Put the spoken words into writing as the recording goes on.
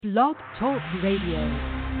Blog Talk Radio.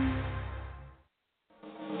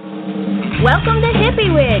 Welcome to Hippie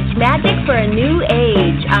Witch, Magic for a New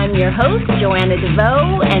Age. I'm your host, Joanna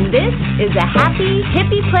DeVoe, and this is a happy,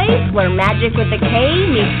 hippie place where magic with a K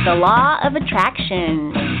meets the law of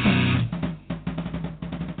attraction.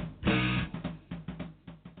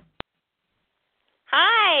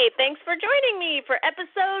 Hi, thanks for joining me for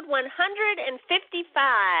episode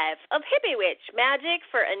 155 of Hippie Witch, Magic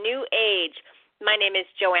for a New Age. My name is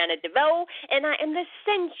Joanna DeVoe, and I am the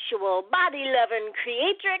sensual, body-loving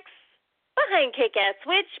creatrix behind Kick-Ass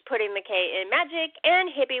Witch, putting the K in magic, and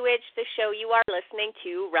Hippie Witch, the show you are listening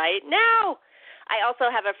to right now. I also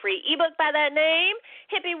have a free ebook by that name,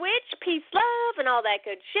 Hippie Witch, Peace, Love, and all that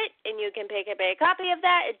good shit, and you can pick up a copy of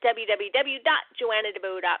that at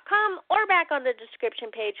www.joannadevoe.com or back on the description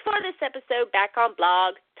page for this episode back on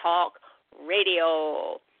Blog Talk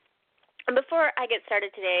Radio. And before I get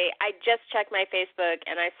started today, I just checked my Facebook,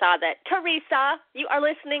 and I saw that Teresa, you are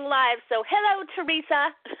listening live. So hello,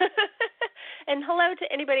 Teresa. And hello to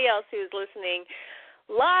anybody else who is listening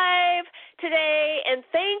live today. And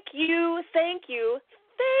thank you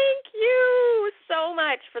so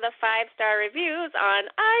much for the 5-star reviews on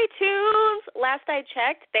iTunes. Last I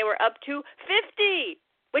checked, they were up to 50,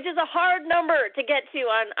 which is a hard number to get to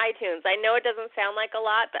on iTunes. I know it doesn't sound like a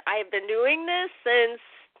lot, but I have been doing this since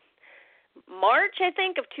March, I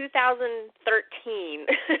think, of 2013.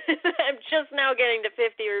 I'm just now getting to 50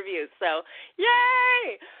 reviews, so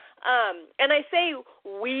yay! And I say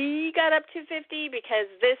we got up to 50 because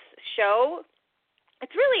this show,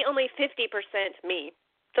 it's really only 50% me.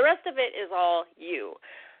 The rest of it is all you.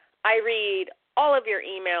 I read all of your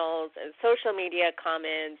emails and social media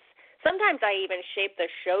comments. Sometimes I even shape the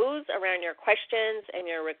shows around your questions and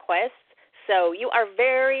your requests. So you are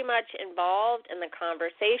very much involved in the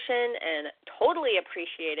conversation and totally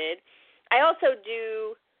appreciated. I also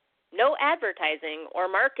do no advertising or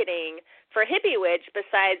marketing for Hippie Witch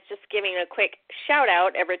besides just giving a quick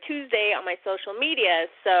shout-out every Tuesday on my social media.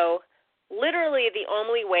 So literally the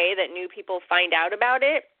only way that new people find out about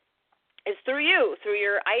it is through you, through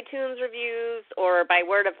your iTunes reviews or by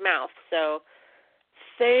word of mouth. So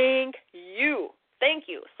thank you. Thank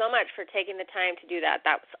you so much for taking the time to do that.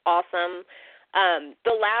 That was awesome.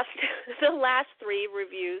 The last 3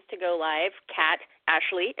 reviews to go live, Kat,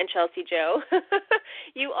 Ashley, and Chelsea Joe,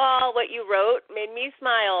 what you wrote made me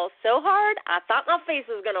smile so hard I thought my face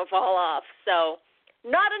was going to fall off. So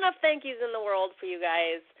not enough thank yous in the world for you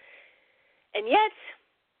guys. And yet,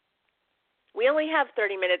 we only have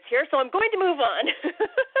 30 minutes here, so I'm going to move on.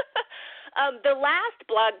 The last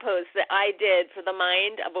blog post that I did for the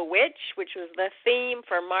Mind of a Witch, which was the theme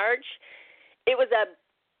for March, it was a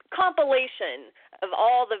compilation of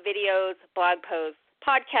all the videos, blog posts,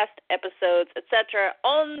 podcast episodes, etc.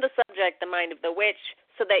 on the subject, the Mind of the Witch,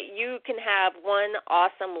 so that you can have one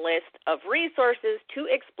awesome list of resources to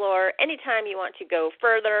explore anytime you want to go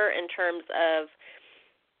further in terms of,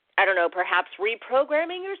 I don't know, perhaps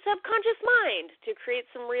reprogramming your subconscious mind to create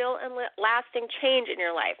some real and lasting change in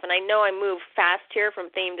your life. And I know I move fast here from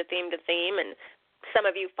theme to theme to theme, and some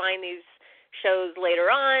of you find these shows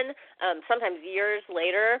later on, sometimes years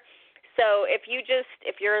later. So if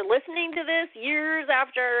you're listening to this years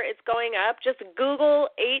after it's going up, just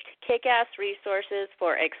Google 8 kick-ass resources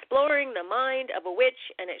for exploring the mind of a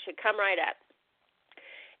witch, and it should come right up.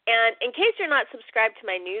 And in case you're not subscribed to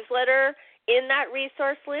my newsletter, in that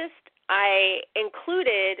resource list, I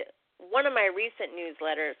included one of my recent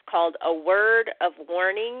newsletters called A Word of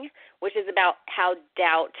Warning, which is about how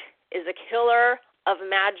doubt is a killer of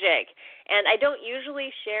magic. And I don't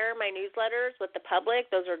usually share my newsletters with the public.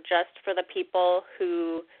 Those are just for the people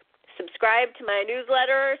who subscribe to my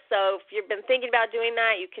newsletter. So if you've been thinking about doing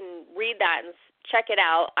that, you can read that and check it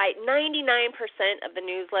out. 99% of the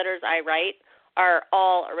newsletters I write are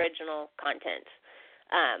all original content.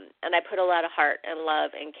 And I put a lot of heart and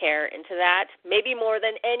love and care into that, maybe more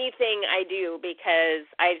than anything I do, because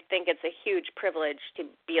I think it's a huge privilege to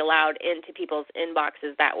be allowed into people's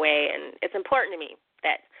inboxes that way, and it's important to me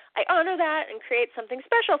that I honor that and create something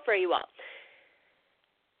special for you all.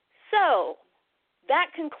 So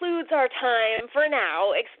that concludes our time for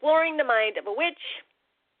now exploring the mind of a witch,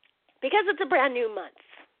 because it's a brand new month.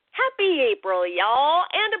 Happy April, y'all,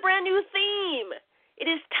 and a brand new theme. It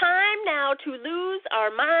is time now to lose our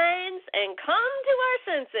minds and come to our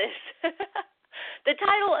senses. The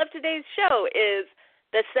title of today's show is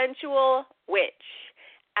The Sensual Witch,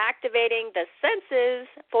 Activating the Senses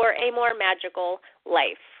for a More Magical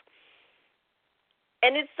Life.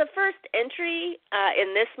 And it's the first entry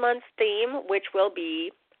in this month's theme, which will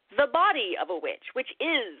be the body of a witch, which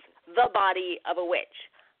is the body of a witch.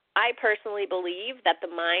 I personally believe that the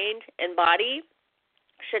mind and body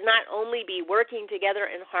should not only be working together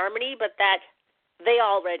in harmony, but that they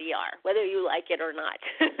already are, whether you like it or not.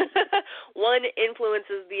 One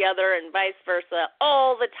influences the other and vice versa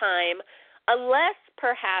all the time, unless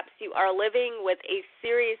perhaps you are living with a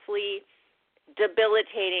seriously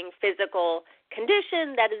debilitating physical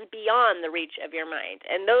condition that is beyond the reach of your mind.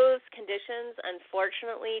 And those conditions,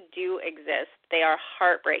 unfortunately, do exist. They are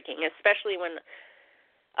heartbreaking, especially when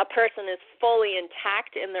a person is fully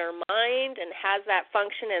intact in their mind and has that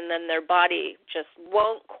function, and then their body just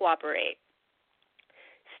won't cooperate.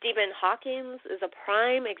 Stephen Hawking is a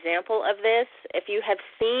prime example of this. If you have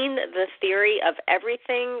seen The Theory of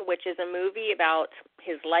Everything, which is a movie about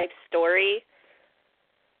his life story,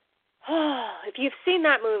 if you've seen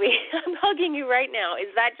that movie, I'm hugging you right now. Is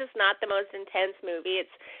that just not the most intense movie?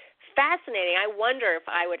 It's fascinating. I wonder if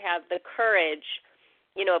I would have the courage,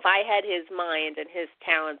 if I had his mind and his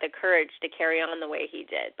talent, the courage to carry on the way he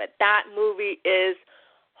did. But that movie is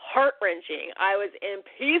heart-wrenching. I was in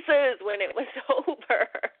pieces when it was over.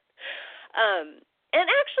 And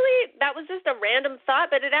actually, that was just a random thought,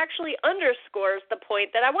 but it actually underscores the point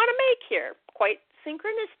that I want to make here quite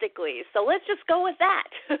synchronistically. So let's just go with that.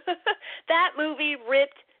 That movie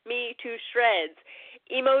ripped me to shreds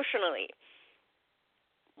emotionally.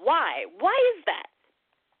 Why? Why is that?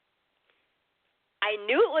 I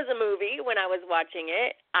knew it was a movie when I was watching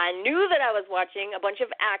it. I knew that I was watching a bunch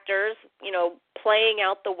of actors, playing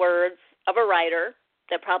out the words of a writer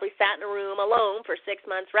that probably sat in a room alone for 6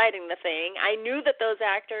 months writing the thing. I knew that those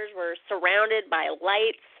actors were surrounded by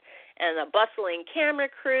lights and a bustling camera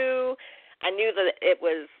crew. I knew that it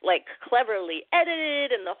was, cleverly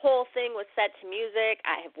edited and the whole thing was set to music.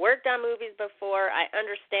 I have worked on movies before. I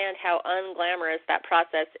understand how unglamorous that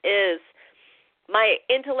process is. My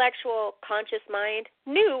intellectual, conscious mind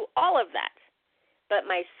knew all of that. But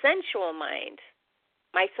my sensual mind,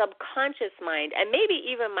 my subconscious mind, and maybe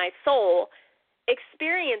even my soul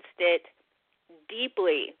experienced it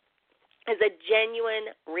deeply as a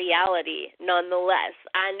genuine reality nonetheless.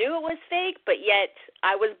 I knew it was fake, but yet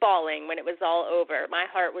I was bawling when it was all over. My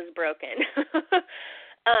heart was broken.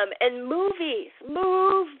 And movies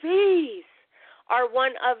are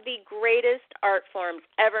one of the greatest art forms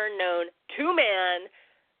ever known to man,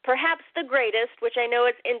 perhaps the greatest, which I know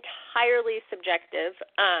is entirely subjective.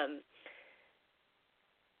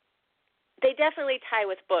 They definitely tie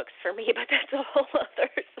with books for me, but that's a whole other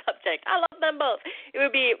subject. I love them both. It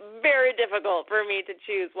would be very difficult for me to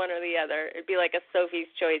choose one or the other. It'd be like a Sophie's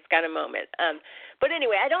Choice kind of moment. But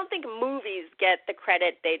anyway, I don't think movies get the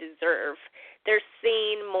credit they deserve. They're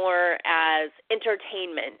seen more as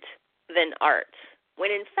entertainment than art. When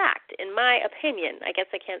in fact, in my opinion, I guess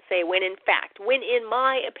I can't say when in fact, when in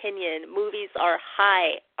my opinion, movies are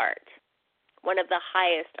high art, one of the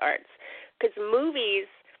highest arts. Because movies,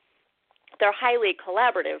 they're highly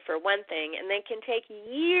collaborative for one thing, and they can take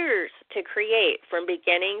years to create from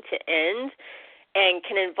beginning to end and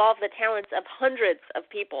can involve the talents of hundreds of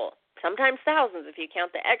people, sometimes thousands if you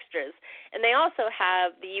count the extras. And they also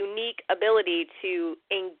have the unique ability to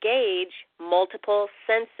engage multiple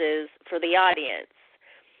senses for the audience.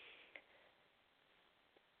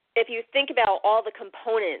 If you think about all the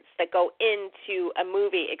components that go into a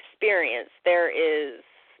movie experience, there is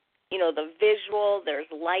the visual, there's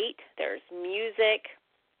light, there's music,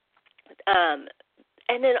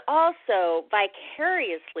 and then also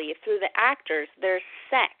vicariously through the actors, there's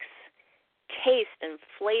sex, taste and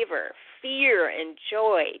flavor, fear and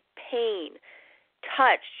joy, pain,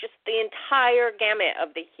 touch, just the entire gamut of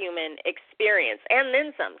the human experience, and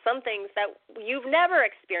then some things that you've never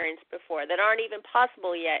experienced before that aren't even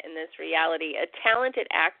possible yet in this reality. A talented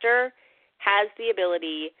actor has the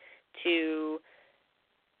ability to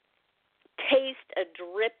taste a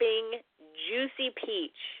dripping, juicy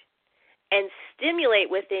peach and stimulate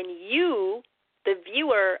within you, the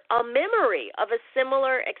viewer, a memory of a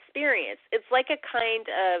similar experience. It's like a kind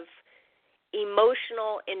of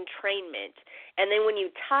emotional entrainment. And then when you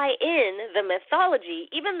tie in the mythology,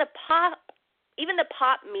 even the pop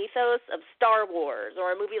mythos of Star Wars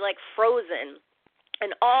or a movie like Frozen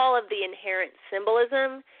and all of the inherent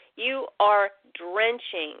symbolism, you are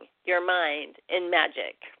drenching your mind in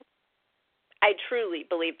magic. I truly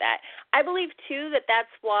believe that. I believe, too, that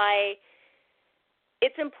that's why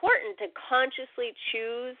it's important to consciously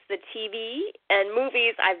choose the TV and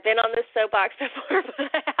movies. I've been on this soapbox before,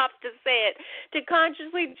 but I have to say it, to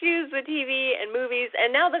consciously choose the TV and movies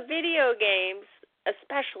and now the video games,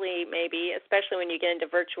 especially when you get into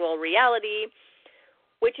virtual reality,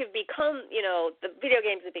 which have become, the video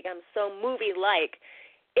games have become so movie-like.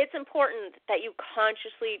 it's important that you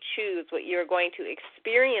consciously choose what you're going to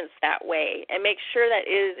experience that way and make sure that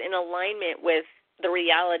it is in alignment with the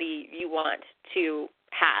reality you want to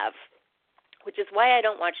have, which is why I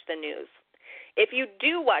don't watch the news. If you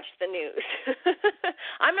do watch the news,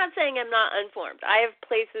 I'm not saying I'm not informed. I have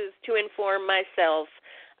places to inform myself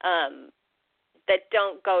that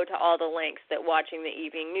don't go to all the lengths that watching the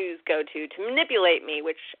evening news go to manipulate me,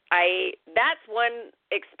 that's one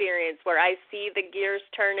experience where I see the gears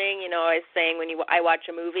turning. You know, I was saying I watch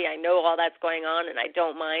a movie, I know all that's going on, and I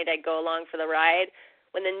don't mind. I go along for the ride.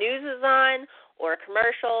 When the news is on or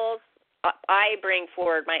commercials, I bring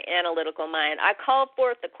forward my analytical mind. I call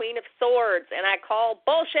forth the Queen of Swords, and I call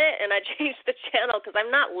bullshit, and I change the channel because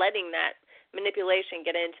I'm not letting that manipulation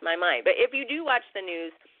get into my mind. But if you do watch the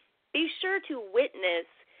news, be sure to witness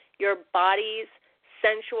your body's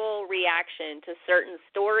sensual reaction to certain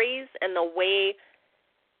stories and the way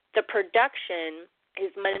the production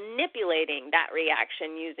is manipulating that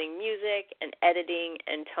reaction using music and editing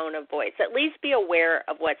and tone of voice. At least be aware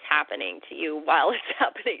of what's happening to you while it's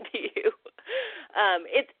happening to you.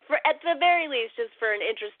 It's at the very least just for an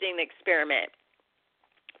interesting experiment.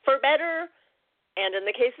 For better, and in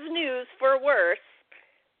the case of news, for worse,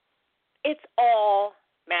 it's all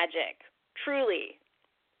magic. Truly,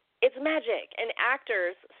 it's magic. And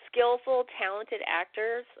actors, skillful, talented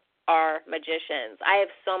actors, are magicians. I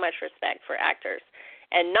have so much respect for actors.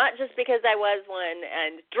 And not just because I was one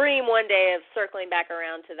and dream one day of circling back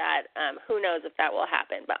around to that. Who knows if that will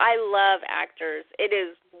happen. But I love actors. It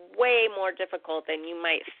is way more difficult than you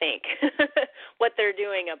might think what they're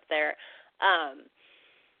doing up there.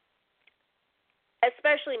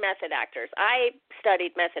 Especially method actors. I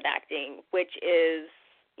studied method acting, which is,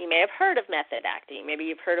 you may have heard of method acting. Maybe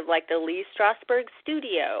you've heard of like the Lee Strasberg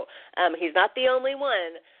Studio. He's not the only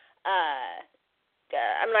one.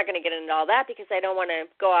 I'm not going to get into all that because I don't want to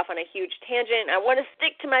go off on a huge tangent. I want to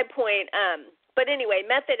stick to my point. But anyway,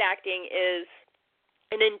 method acting is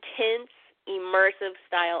an intense, immersive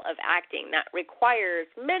style of acting that requires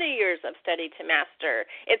many years of study to master.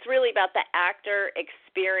 It's really about the actor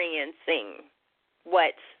experiencing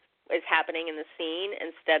what is happening in the scene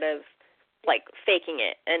instead of like faking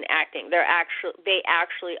it and acting. They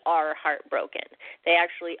actually are heartbroken. They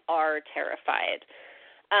actually are terrified.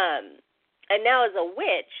 And now as a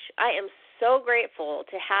witch, I am so grateful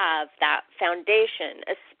to have that foundation,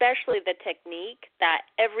 especially the technique that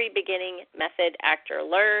every beginning method actor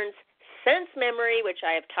learns, sense memory, which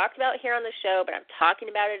I have talked about here on the show, but I'm talking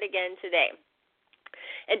about it again today.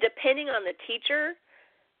 And depending on the teacher,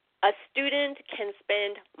 a student can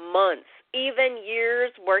spend months, even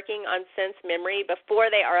years, working on sense memory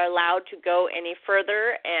before they are allowed to go any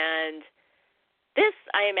further. And this,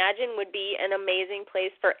 I imagine, would be an amazing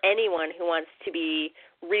place for anyone who wants to be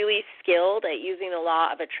really skilled at using the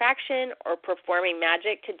law of attraction or performing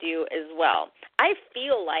magic to do as well. I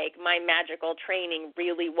feel like my magical training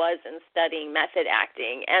really was in studying method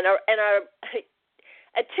acting, and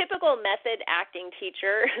a typical method acting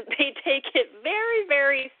teacher, they take it very,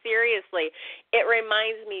 very seriously. It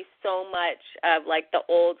reminds me so much of like the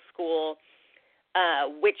old school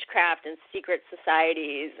witchcraft and secret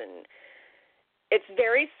societies, and it's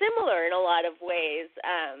very similar in a lot of ways.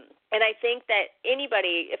 And I think that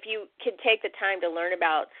anybody, if you could take the time to learn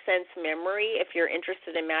about sense memory, if you're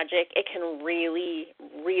interested in magic, it can really,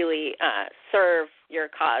 really serve your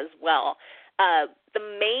cause well. The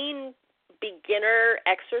main beginner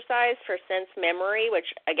exercise for sense memory,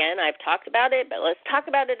 which, again, I've talked about it, but let's talk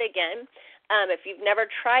about it again. If you've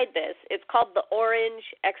never tried this, it's called the orange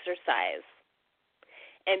exercise.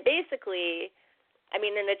 And basically, and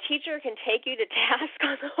a teacher can take you to task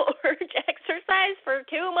on the orange exercise for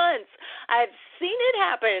 2 months. I've seen it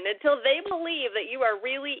happen until they believe that you are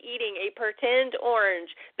really eating a pretend orange.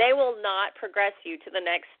 They will not progress you to the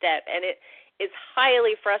next step, and it is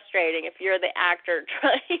highly frustrating if you're the actor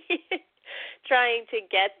trying to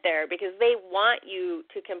get there, because they want you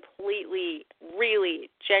to completely, really,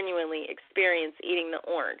 genuinely experience eating the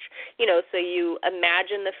orange. So you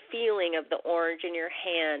imagine the feeling of the orange in your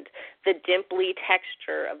hand, the dimply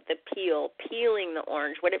texture of the peel, peeling the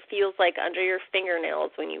orange, what it feels like under your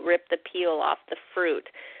fingernails when you rip the peel off the fruit,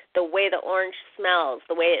 the way the orange smells,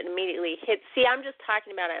 the way it immediately hits. See, I'm just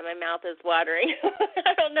talking about it and my mouth is watering.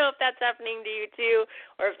 I don't know if that's happening to you too,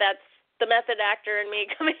 or if that's the method actor in me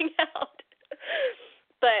coming out.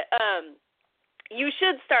 But you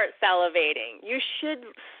should start salivating. You should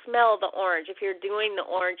smell the orange if you're doing the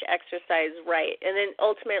orange exercise right. And then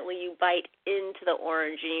ultimately you bite into the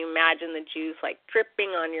orange and you imagine the juice like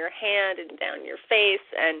dripping on your hand and down your face.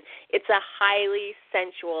 And it's a highly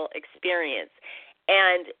sensual experience.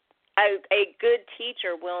 And a good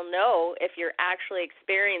teacher will know if you're actually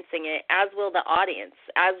experiencing it, as will the audience,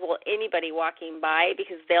 as will anybody walking by,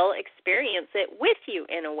 because they'll experience it with you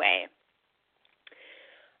in a way.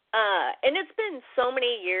 And it's been so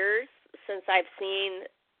many years since I've seen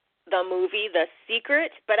the movie The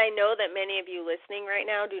Secret, but I know that many of you listening right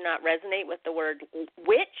now do not resonate with the word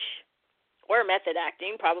witch or method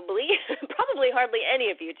acting, probably. Probably hardly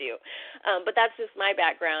any of you do, but that's just my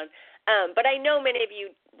background. But I know many of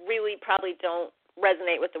you really probably don't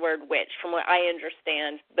resonate with the word witch. From what I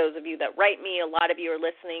understand, those of you that write me, a lot of you are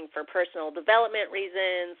listening for personal development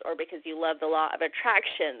reasons or because you love the law of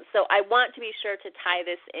attraction. So I want to be sure to tie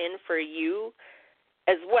this in for you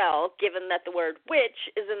as well, given that the word witch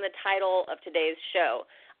is in the title of today's show.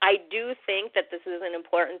 I do think that this is an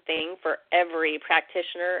important thing for every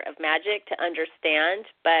practitioner of magic to understand,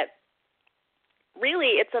 but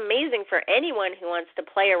really it's amazing for anyone who wants to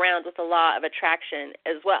play around with the law of attraction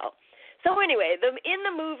as well. So anyway, in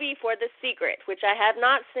the movie For the Secret, which I have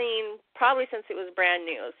not seen probably since it was brand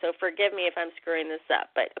new, so forgive me if I'm screwing this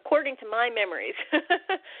up, but according to my memories,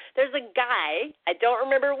 there's a guy, I don't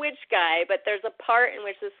remember which guy, but there's a part in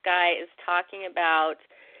which this guy is talking about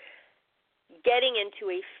getting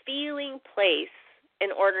into a feeling place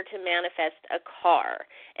in order to manifest a car,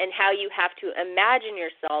 and how you have to imagine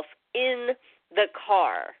yourself in the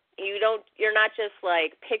car. You're not just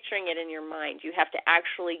like picturing it in your mind. You have to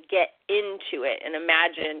actually get into it and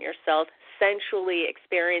imagine yourself sensually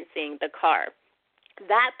experiencing the car.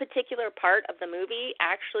 That particular part of the movie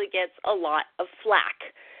actually gets a lot of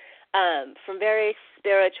flack from very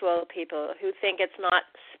spiritual people who think it's not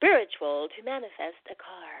spiritual to manifest a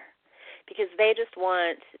car because they just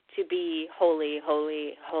want to be holy,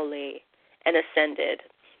 holy, holy, and ascended.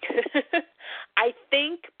 I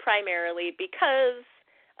think primarily because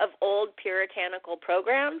of old puritanical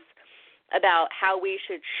programs about how we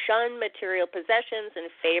should shun material possessions in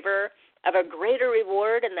favor of a greater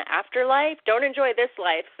reward in the afterlife. Don't enjoy this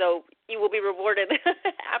life, so you will be rewarded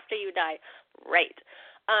after you die. Right.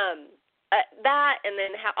 That, and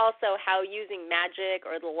then also how using magic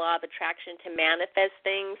or the law of attraction to manifest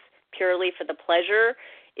things purely for the pleasure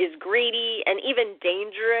is greedy and even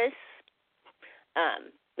dangerous.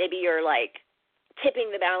 Maybe you're like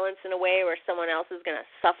tipping the balance in a way where someone else is going to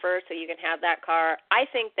suffer so you can have that car. I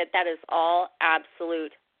think that is all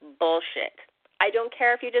absolute bullshit. I don't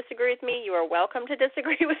care if you disagree with me. You are welcome to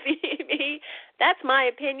disagree with me. That's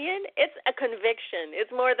my opinion. It's a conviction.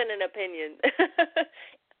 It's more than an opinion.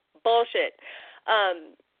 Bullshit.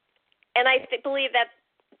 And I believe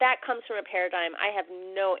that comes from a paradigm I have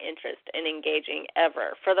no interest in engaging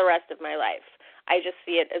ever for the rest of my life. I just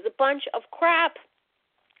see it as a bunch of crap.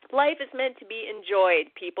 Life is meant to be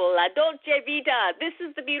enjoyed, people. La dolce vita. This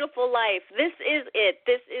is the beautiful life. This is it.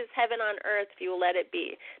 This is heaven on earth if you will let it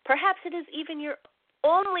be. Perhaps it is even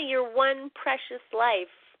only your one precious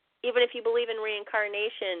life. Even if you believe in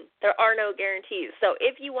reincarnation, there are no guarantees. So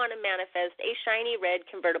if you want to manifest a shiny red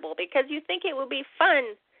convertible because you think it will be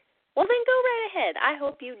fun, well, then go right ahead. I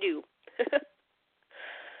hope you do.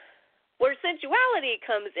 Where sensuality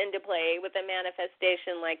comes into play with a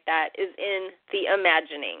manifestation like that is in the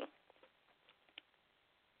imagining,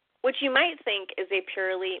 which you might think is a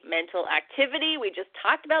purely mental activity. We just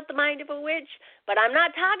talked about the mind of a witch, but I'm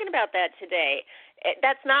not talking about that today.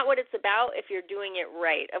 That's not what it's about if you're doing it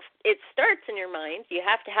right. It starts in your mind. You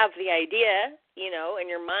have to have the idea, and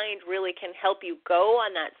your mind really can help you go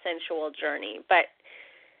on that sensual journey. But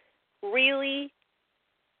really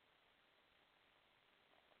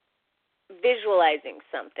visualizing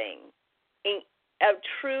something, a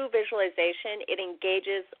true visualization, it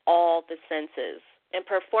engages all the senses. And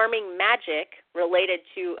performing magic related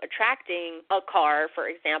to attracting a car, for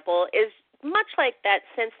example, is much like that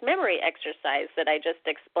sense memory exercise that I just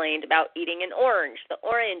explained about eating an orange, the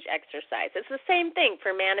orange exercise. It's the same thing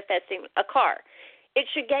for manifesting a car. It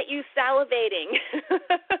should get you salivating.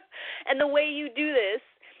 And the way you do this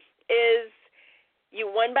is you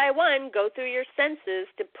one by one go through your senses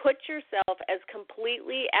to put yourself as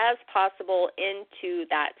completely as possible into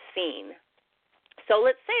that scene. So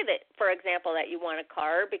let's say that, for example, that you want a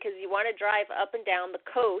car because you want to drive up and down the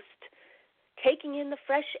coast, taking in the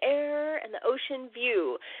fresh air and the ocean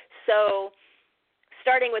view. So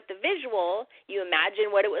starting with the visual, you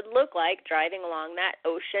imagine what it would look like driving along that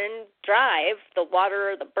ocean drive, the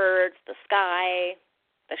water, the birds, the sky,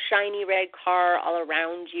 the shiny red car all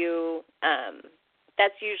around you.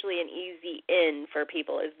 That's usually an easy in for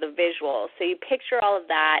people is the visual. So you picture all of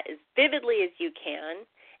that as vividly as you can,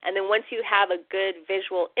 and then once you have a good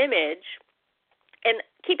visual image, and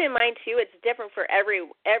keep in mind, too, it's different for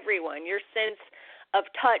everyone. Your sense of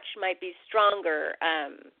touch might be stronger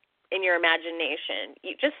in your imagination.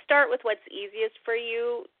 You just start with what's easiest for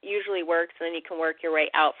you, usually works, and then you can work your way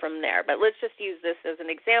out from there. But let's just use this as an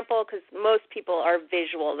example because most people are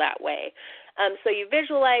visual that way. So you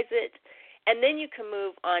visualize it, and then you can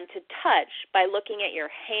move on to touch by looking at your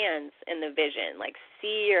hands in the vision, like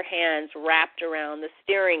see your hands wrapped around the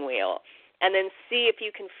steering wheel. And then see if you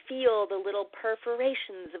can feel the little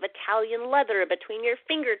perforations of Italian leather between your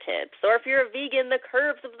fingertips. Or if you're a vegan, the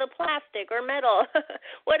curves of the plastic or metal.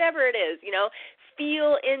 Whatever it is,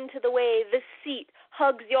 feel into the way the seat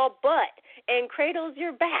hugs your butt and cradles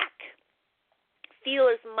your back. Feel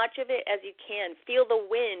as much of it as you can. Feel the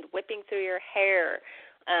wind whipping through your hair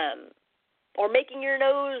or making your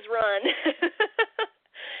nose run.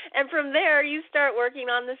 And from there, you start working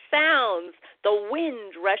on the sounds, the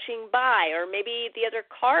wind rushing by, or maybe the other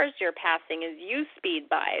cars you're passing as you speed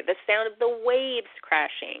by, the sound of the waves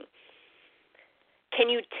crashing. Can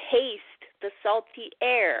you taste the salty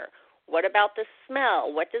air? What about the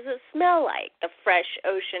smell? What does it smell like? The fresh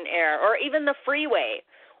ocean air, or even the freeway,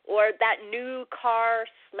 or that new car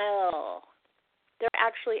smell. There are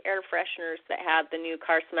actually air fresheners that have the new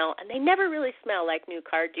car smell, and they never really smell like new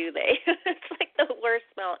car, do they? It's like the worst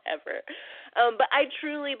smell ever. But I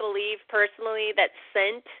truly believe personally that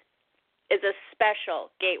scent is a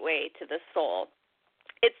special gateway to the soul.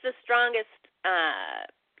 It's the strongest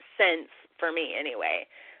sense for me anyway.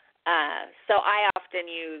 So I often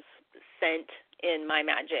use scent in my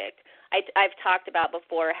magic. I've talked about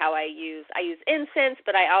before how I use incense,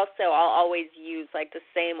 but I'll always use like the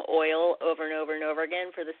same oil over and over and over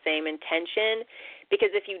again for the same intention,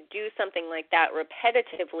 because if you do something like that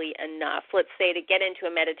repetitively enough, let's say to get into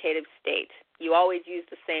a meditative state, you always use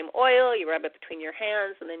the same oil, you rub it between your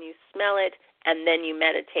hands, and then you smell it, and then you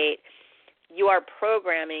meditate. You are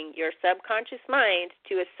programming your subconscious mind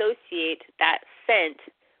to associate that scent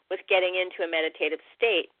with getting into a meditative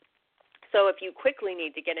state. So if you quickly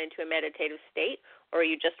need to get into a meditative state, or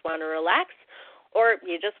you just want to relax, or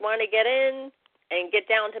you just want to get in and get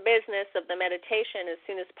down to business of the meditation as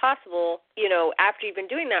soon as possible, after you've been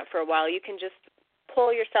doing that for a while, you can just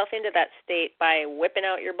pull yourself into that state by whipping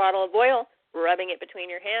out your bottle of oil, rubbing it between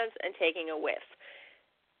your hands, and taking a whiff.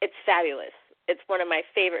 It's fabulous. It's one of my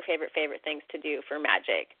favorite things to do for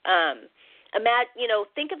magic.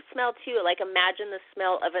 Think of smell too. Like imagine the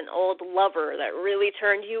smell of an old lover that really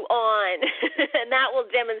turned you on, and that will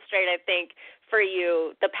demonstrate, I think, for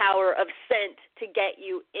you the power of scent to get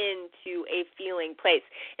you into a feeling place.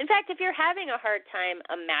 In fact, if you're having a hard time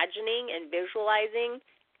imagining and visualizing,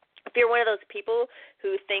 if you're one of those people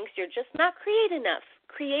who thinks you're just not creative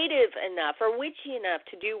enough, or witchy enough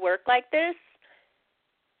to do work like this,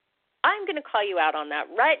 I'm going to call you out on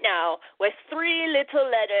that right now with 3 little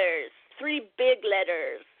letters. 3 big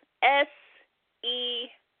letters, S-E-X.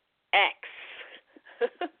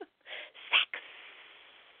 Sex.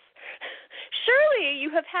 Surely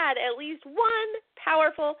you have had at least one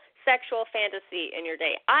powerful sexual fantasy in your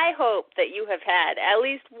day. I hope that you have had at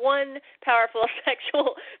least one powerful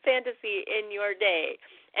sexual fantasy in your day.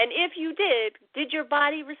 And if you did your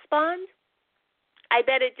body respond? I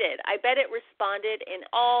bet it did. I bet it responded in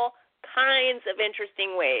all kinds of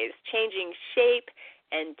interesting ways, changing shape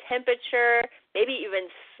and temperature, maybe even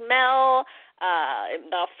smell.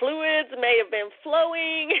 The fluids may have been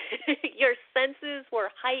flowing. Your senses were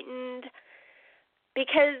heightened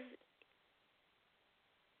because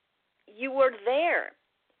you were there.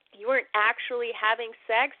 You weren't actually having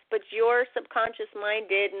sex, but your subconscious mind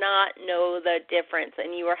did not know the difference,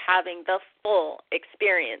 and you were having the full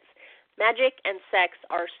experience. Magic and sex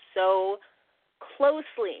are so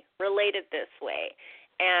closely related this way.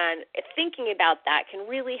 And thinking about that can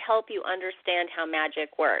really help you understand how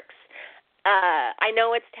magic works. I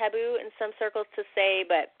know it's taboo in some circles to say,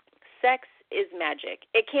 but sex is magic.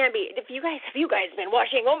 It can be. Have you guys been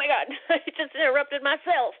watching? Oh my God, I just interrupted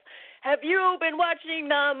myself. Have you been watching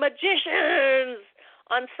The Magicians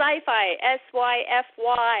on Sci-Fi?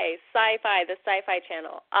 SYFY, Sci-Fi, the Sci-Fi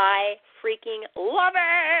channel. I freaking love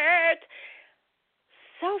it.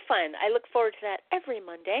 So fun. I look forward to that every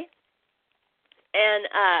Monday. And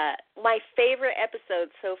my favorite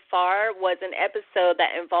episode so far was an episode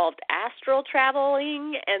that involved astral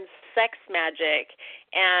traveling and sex magic.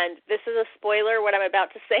 And this is a spoiler what I'm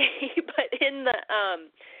about to say, but in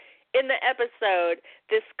the episode,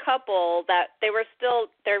 this couple that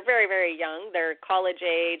they're very, very young, they're college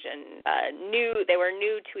age and they were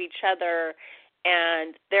new to each other.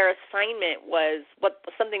 And their assignment was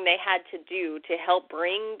something they had to do to help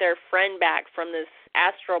bring their friend back from this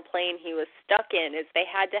astral plane he was stuck in, is they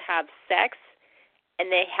had to have sex and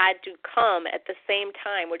they had to come at the same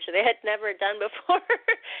time, which they had never done before,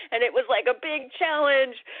 and it was like a big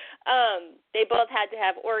challenge. They both had to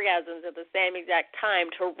have orgasms at the same exact time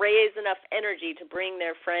to raise enough energy to bring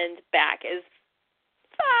their friend back. Is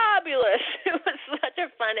fabulous. It was such a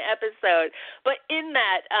fun episode. But in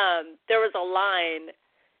that, there was a line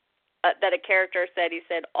that a character said. He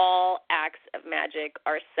said, "All acts of magic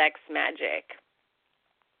are sex magic."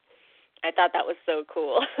 I thought that was so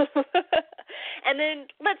cool. And then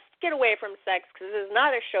let's get away from sex, because this is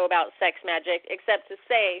not a show about sex magic, except to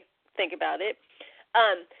say, think about it.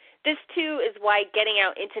 This, too, is why getting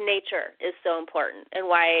out into nature is so important, and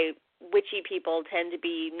why witchy people tend to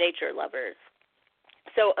be nature lovers.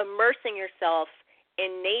 So immersing yourself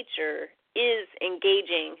in nature is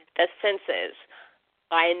engaging the senses.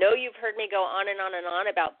 I know you've heard me go on and on and on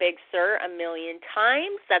about Big Sur a million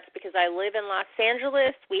times. That's because I live in Los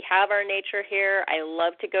Angeles. We have our nature here. I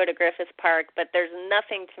love to go to Griffith Park, but there's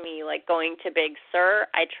nothing to me like going to Big Sur.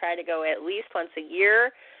 I try to go at least once a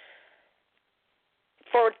year.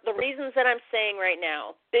 For the reasons that I'm saying right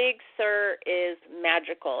now, Big Sur is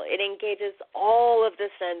magical. It engages all of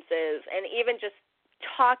the senses, and even just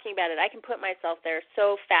talking about it, I can put myself there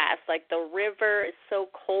so fast. Like, the river is so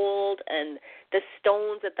cold, and the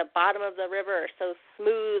stones at the bottom of the river are so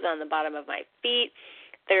smooth on the bottom of my feet.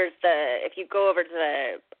 If you go over to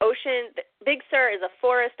the ocean, Big Sur is a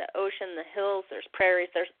forest, an ocean, the hills, there's prairies,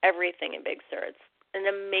 there's everything in Big Sur. It's an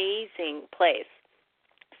amazing place.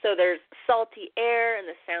 So there's salty air and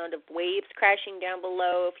the sound of waves crashing down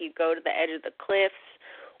below if you go to the edge of the cliffs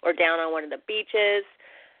or down on one of the beaches.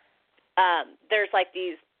 There's like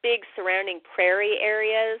these big surrounding prairie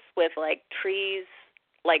areas with like trees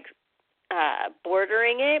like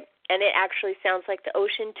bordering it, and it actually sounds like the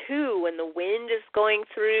ocean too when the wind is going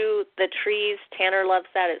through the trees. Tanner loves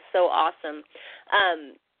that. It's so awesome.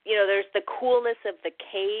 There's the coolness of the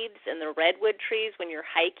caves and the redwood trees when you're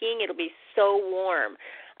hiking. It'll be so warm.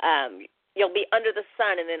 You'll be under the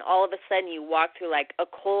sun, and then all of a sudden you walk through like a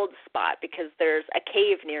cold spot because there's a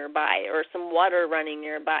cave nearby or some water running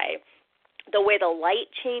nearby. The way the light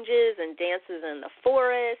changes and dances in the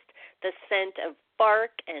forest, the scent of bark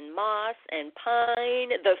and moss and pine,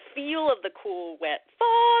 the feel of the cool, wet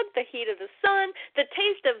fog, the heat of the sun, the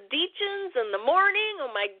taste of Deachin's in the morning. Oh,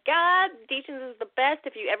 my God, Deachin's is the best.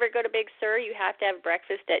 If you ever go to Big Sur, you have to have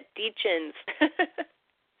breakfast at Deachin's.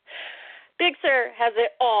 Big Sur has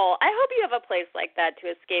it all. I hope you have a place like that to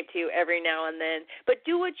escape to every now and then. But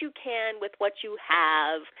do what you can with what you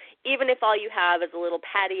have, even if all you have is a little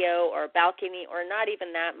patio or a balcony or not even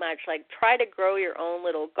that much. Like, try to grow your own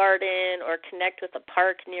little garden or connect with a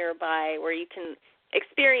park nearby where you can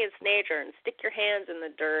experience nature and stick your hands in the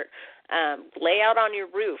dirt, lay out on your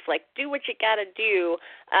roof. Like, do what you got to do.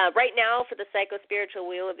 Right now, for the Psycho-Spiritual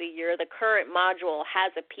Wheel of the Year, the current module has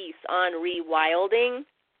a piece on rewilding.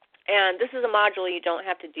 And this is a module you don't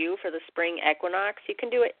have to do for the spring equinox. You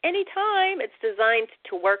can do it anytime. It's designed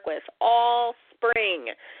to work with all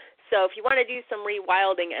spring. So if you want to do some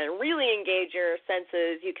rewilding and really engage your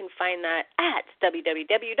senses, you can find that at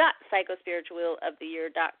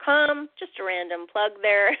www.psychospiritualwheeloftheyear.com. Just a random plug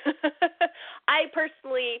there. I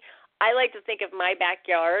like to think of my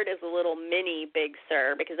backyard as a little mini Big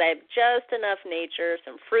Sur because I have just enough nature,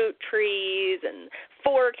 some fruit trees and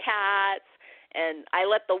 4 cats. And I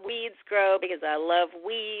let the weeds grow because I love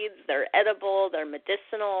weeds. They're edible, they're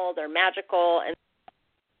medicinal, they're magical. And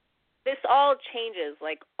this all changes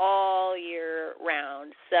like all year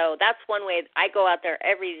round. So that's one way I go out there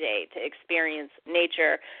every day to experience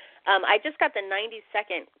nature. I just got the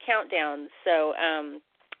 90-second countdown. So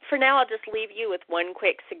for now, I'll just leave you with one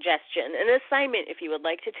quick suggestion, an assignment if you would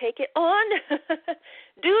like to take it on.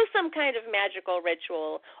 Do some kind of magical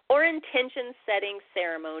ritual or intention-setting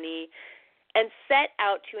ceremony and set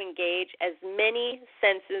out to engage as many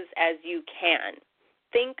senses as you can.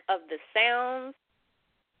 Think of the sounds,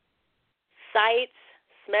 sights,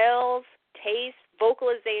 smells, tastes,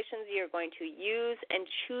 vocalizations you're going to use, and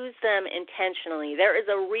choose them intentionally. There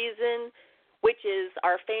is a reason witches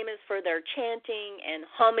are famous for their chanting and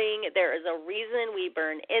humming. There is a reason we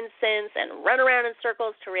burn incense and run around in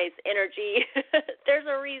circles to raise energy.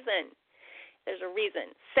 There's a reason. There's a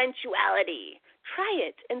reason. Sensuality. Try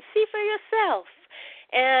it and see for yourself.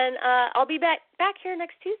 And I'll be back here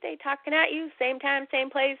next Tuesday talking at you. Same time, same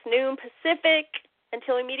place, noon Pacific.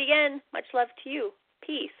 Until we meet again, much love to you.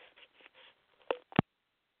 Peace.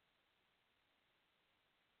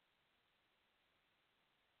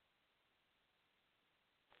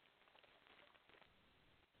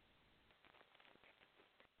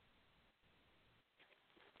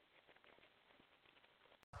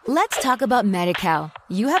 Let's talk about Magickal.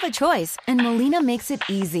 You have a choice, and Molina makes it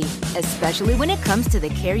easy, especially when it comes to the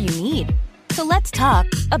care you need. So let's talk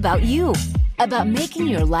about you, about making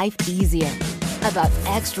your life easier, about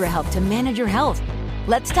extra help to manage your health.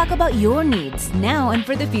 Let's talk about your needs now and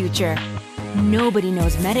for the future. Nobody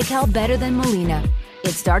knows Magickal better than Molina.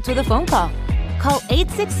 It starts with a phone call. Call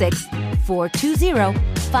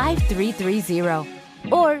 866-420-5330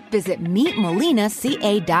 or visit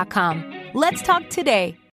meetmolinaca.com. Let's talk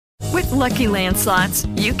today. With Lucky Land Slots,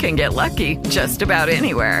 you can get lucky just about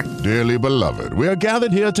anywhere. Dearly beloved, we are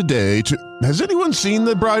gathered here today to... Has anyone seen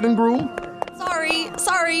the bride and groom?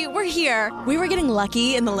 Sorry, we're here. We were getting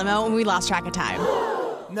lucky in the limo and we lost track of time.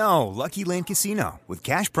 No, Lucky Land Casino, with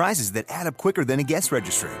cash prizes that add up quicker than a guest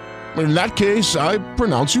registry. In that case, I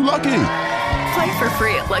pronounce you lucky. Play for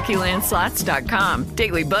free at LuckyLandSlots.com.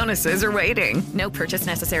 Daily bonuses are waiting. No purchase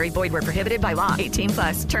necessary. Void where prohibited by law.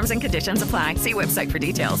 18+. Terms and conditions apply. See website for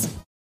details.